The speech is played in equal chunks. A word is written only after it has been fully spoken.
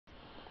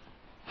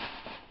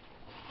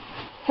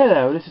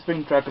Hello, this is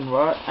Ring Dragon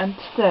Roar, and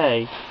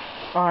today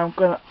I'm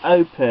going to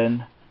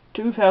open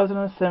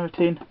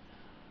 2017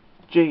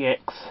 GX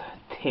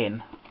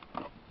tin,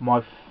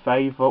 my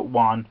favourite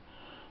one.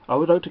 I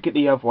would like to get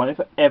the other one.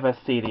 If I ever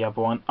see the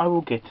other one, I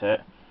will get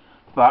it.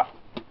 But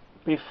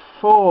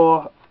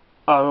before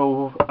I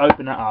will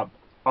open it up,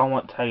 I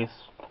want to tell you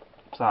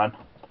something.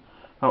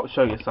 I'll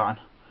show you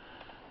something.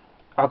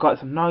 I got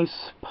some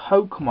nice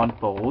Pokemon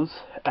balls,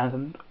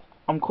 and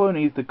I'm calling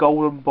these the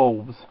golden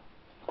balls.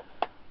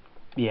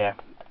 Yeah,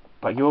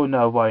 but you'll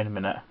know why in a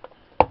minute.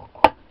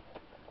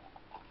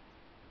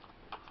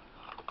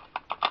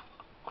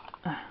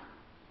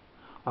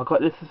 I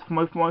got this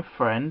from my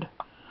friend,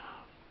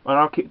 and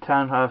I keep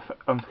telling her,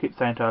 keep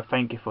saying to her,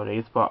 thank you for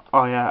these. But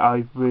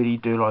I really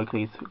do like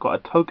these. Got a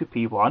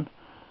Togepi one,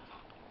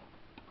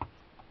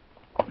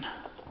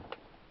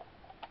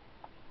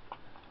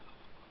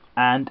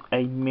 and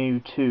a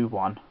Mewtwo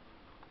one.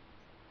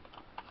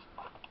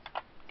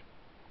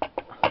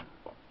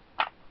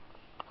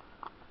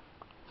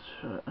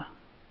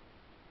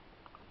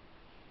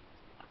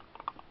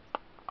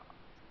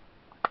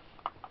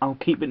 I'm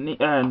keeping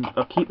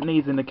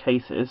these in the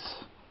cases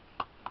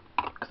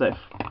because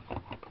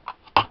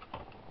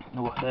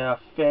they are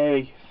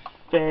very,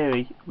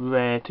 very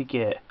rare to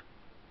get.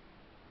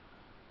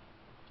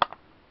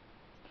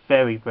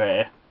 Very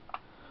rare.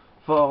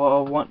 But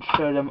I want to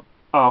show them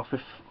off.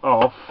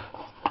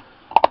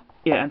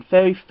 Yeah, and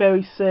very,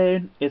 very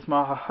soon is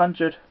my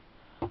 100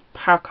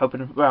 pack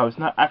opening. Well, it's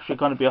not actually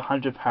going to be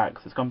 100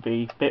 packs. It's going to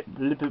be a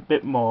little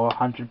bit more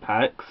 100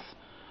 packs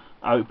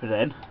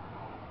opening.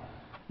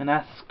 And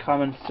that's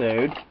coming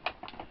soon,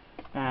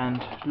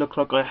 and look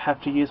like I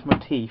have to use my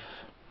teeth.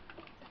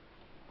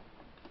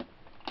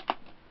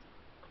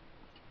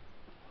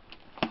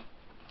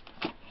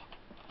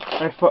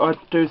 I thought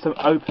I'd do some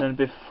opening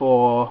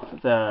before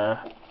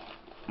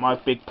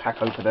my big pack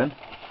opening.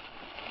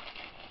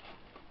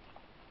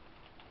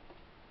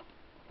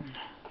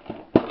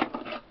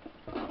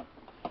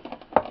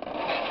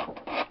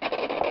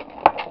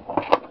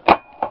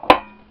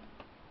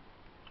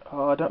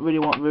 Oh, I don't really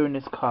want to ruin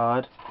this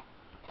card.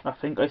 I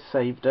think I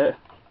saved it.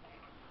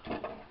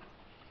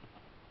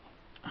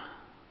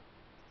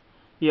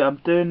 Yeah, I'm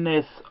doing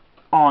this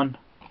on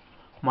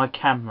my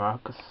camera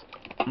because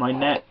my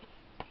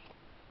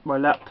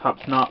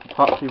laptop's not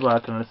properly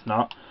working, and it's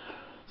not.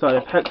 So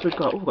the packs we've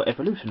got, we've got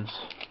evolutions.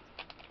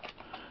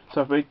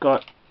 So we've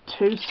got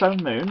 2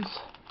 Sun Moons,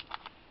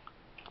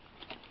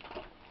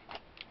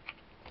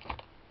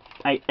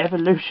 a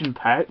evolution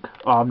pack,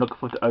 I'm looking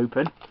forward to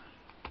open,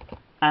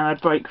 and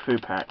a breakthrough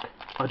pack.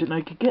 I didn't know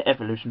you could get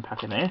evolution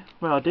pack in here.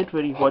 Well, I did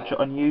really watch it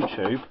on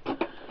YouTube.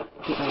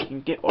 Didn't know you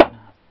can get one.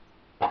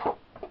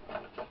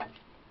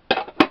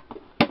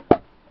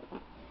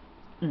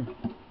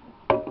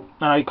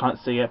 No, you can't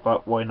see it,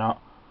 but why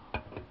not?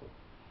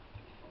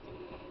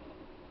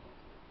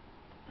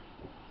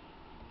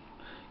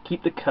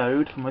 Keep the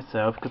code for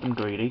myself because I'm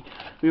greedy.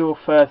 We will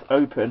first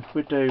open.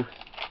 We do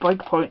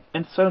Breakpoint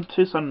and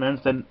 2 Sun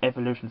Moons, then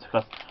evolutions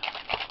because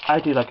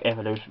I do like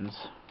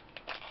evolutions.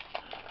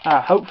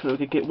 Hopefully we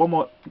could get one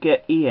more,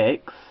 get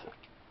EX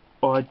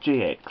or a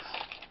GX.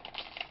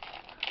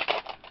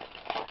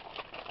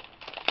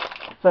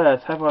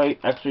 First, have I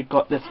actually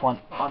got this one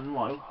on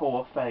my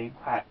Hall of Fame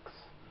packs?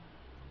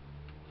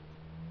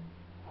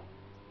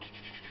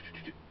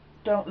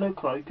 Don't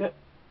look like it.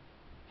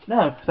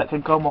 No, that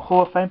can go on my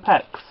Hall of Fame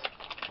packs.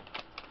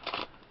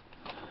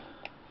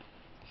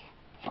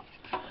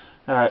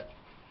 Alright,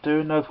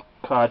 do another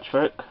card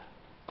trick.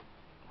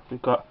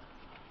 We've got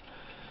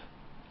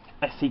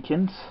a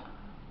Seekins,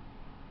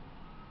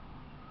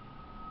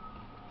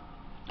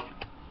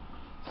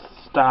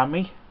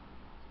 Starmie,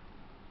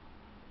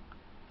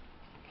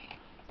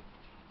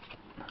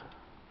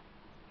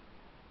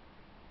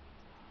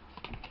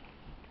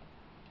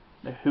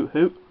 a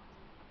Hoot,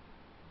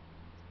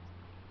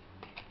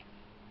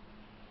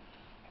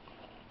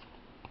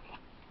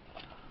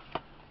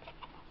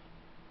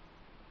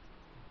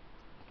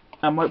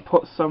 I might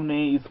put some of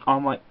these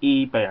on my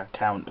eBay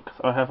account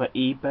because I have an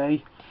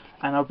eBay,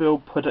 and I will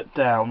put it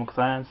down because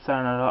I am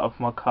selling a lot of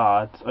my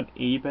cards on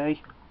eBay.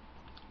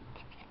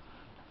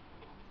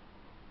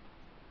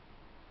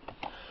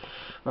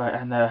 Right,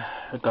 and I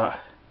got.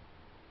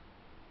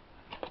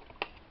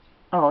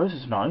 Oh, this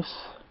is nice.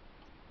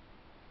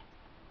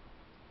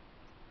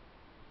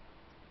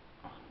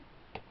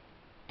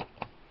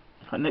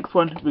 Right, next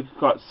one we've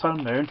got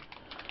Sun Moon.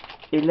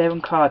 11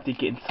 cards you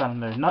get in Sun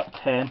Moon, not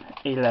 10,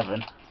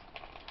 11.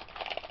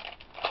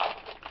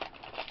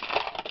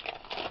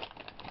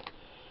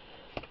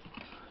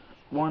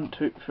 One,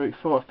 two, three,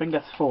 four. I think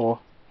that's 4.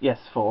 Yes,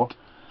 4.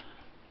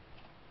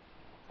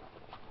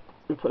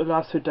 We put the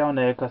last 2 down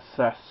there because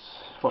that's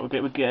what we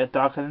get. We get a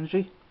Dark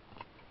Energy,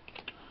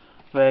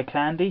 Rare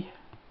Candy.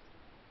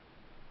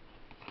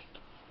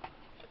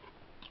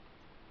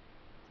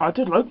 I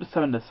did like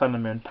some of the Sun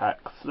and Moon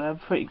packs. They're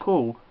pretty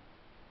cool.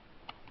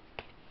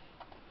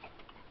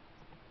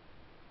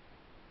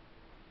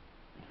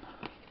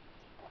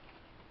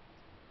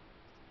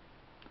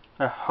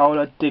 A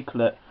Howler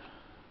Diglett.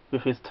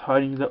 with his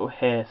tiny little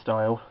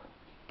hairstyle.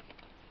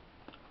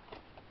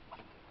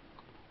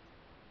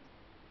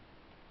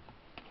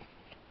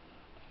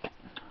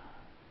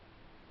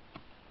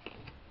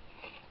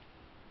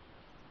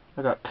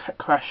 I got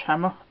Crash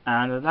Hammer,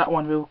 and that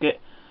one we'll get.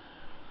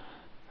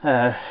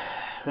 We're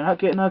not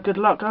getting our good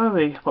luck, are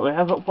we? But we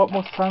have got one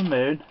more Sun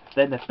Moon,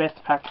 then the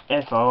best pack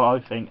ever, I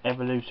think,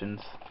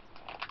 Evolutions.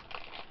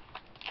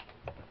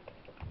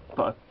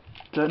 But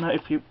I don't know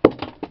if you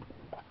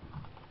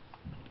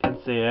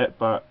can see it,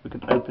 but we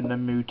can open the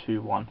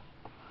Mewtwo one.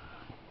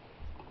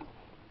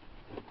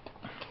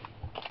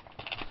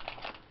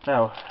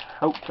 Well,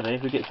 hopefully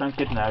we get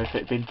something good now if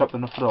it's been dropped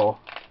on the floor.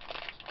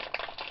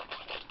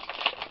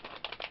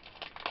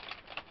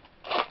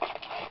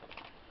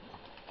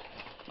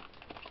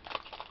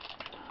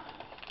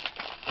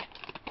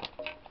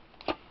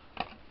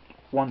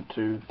 One,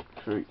 two,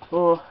 three,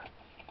 four.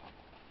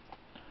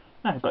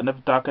 Now we've got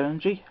another Dark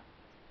Energy.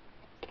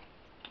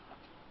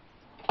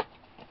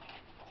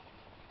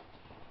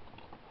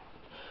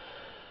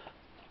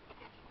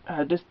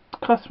 This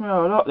cost me a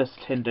lot, this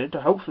tin did.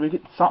 Hopefully we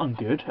get something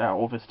good out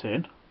of this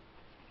tin.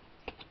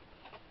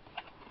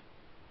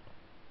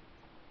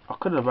 I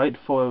could have waited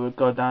for it would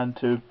go down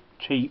to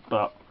cheap,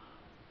 but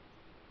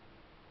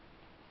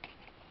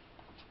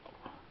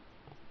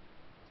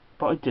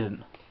I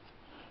didn't.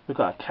 We've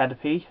got a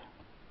Caterpie.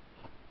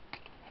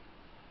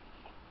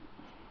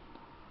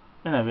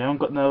 No, we haven't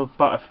got no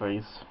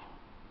Butterfrees.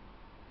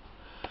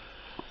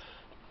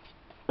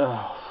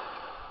 Oh,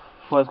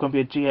 thought it was going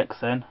to be a GX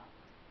then.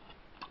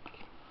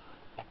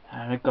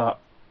 And we've got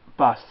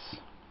Bus.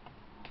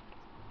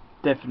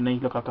 Definitely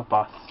look like a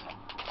bus.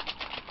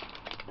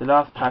 The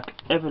last pack,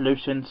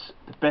 Evolutions,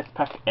 the best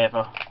pack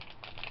ever.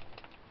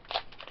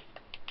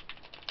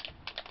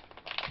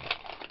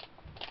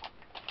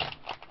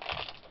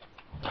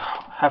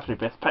 Have the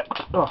best pack.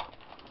 Oh,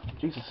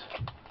 Jesus.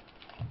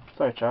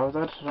 Sorry, Charles,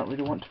 I don't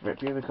really want to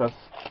rip you because.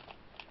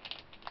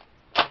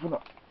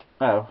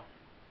 Oh.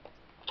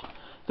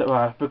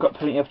 So, we've got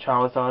plenty of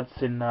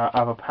Charizards in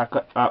other pack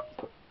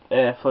up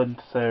for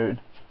soon.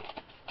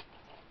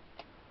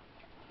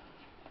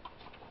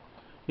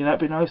 You know,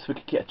 it'd be nice if we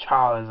could get a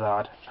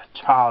Charizard. A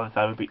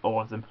Charizard would be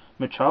awesome.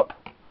 Machop.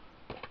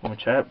 Or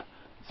Machop.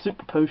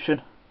 Super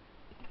Potion.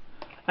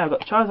 And we've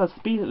got Charizard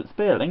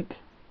Spearlink.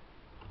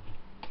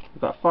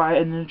 We've got Fire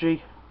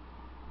Energy.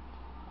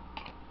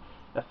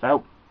 A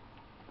Felt.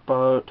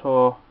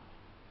 Botor.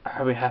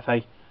 We have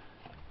a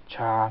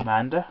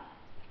Charmander.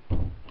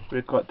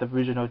 We've got the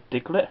original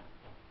Diglett.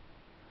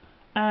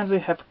 And we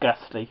have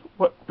Ghastly.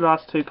 What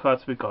last two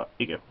cards we got?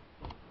 Here you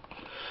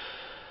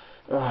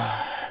go.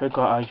 We've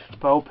got a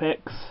Vulpix.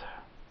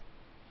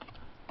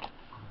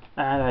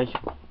 And a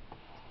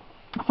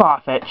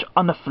Farfetch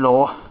on the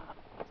floor.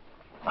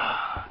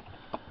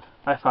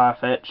 A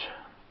Farfetch.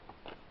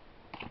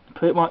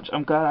 Pretty much,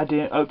 I'm glad I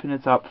didn't open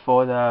this up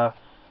for the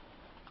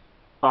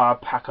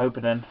pack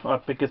opening. Our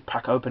biggest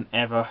pack open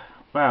ever.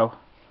 Well,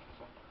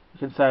 you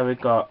can say we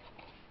got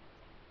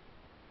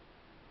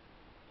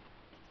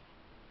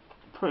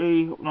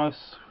pretty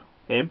nice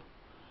him,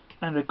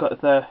 and we've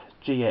got the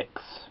GX.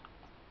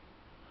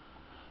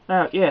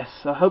 Now, yes,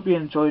 I hope you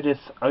enjoyed this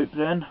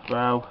opening.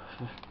 Well,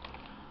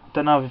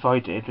 don't know if I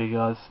did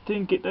because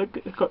didn't get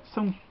got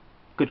some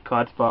good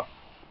cards, but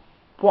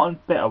one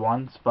better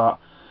ones. But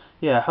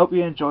yeah, I hope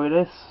you enjoy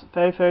this.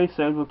 Very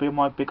soon will be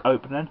my big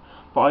opening.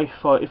 But I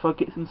thought if I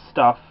get some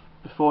stuff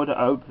before the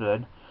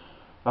opening,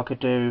 I could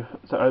do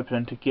the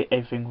opening to get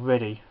everything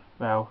ready.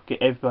 Well,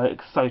 get everybody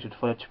excited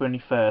for the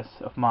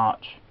 21st of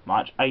March.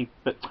 March 8th,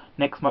 but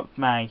next month,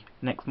 May,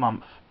 next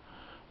month.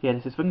 Yeah,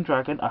 this is Winged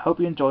Dragon. I hope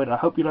you enjoyed it. I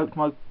hope you liked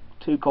my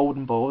two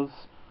golden balls.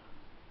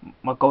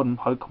 My golden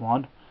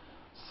Pokemon.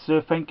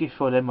 So thank you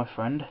for them, my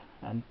friend.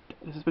 And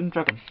this is Winged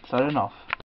Dragon, signing off.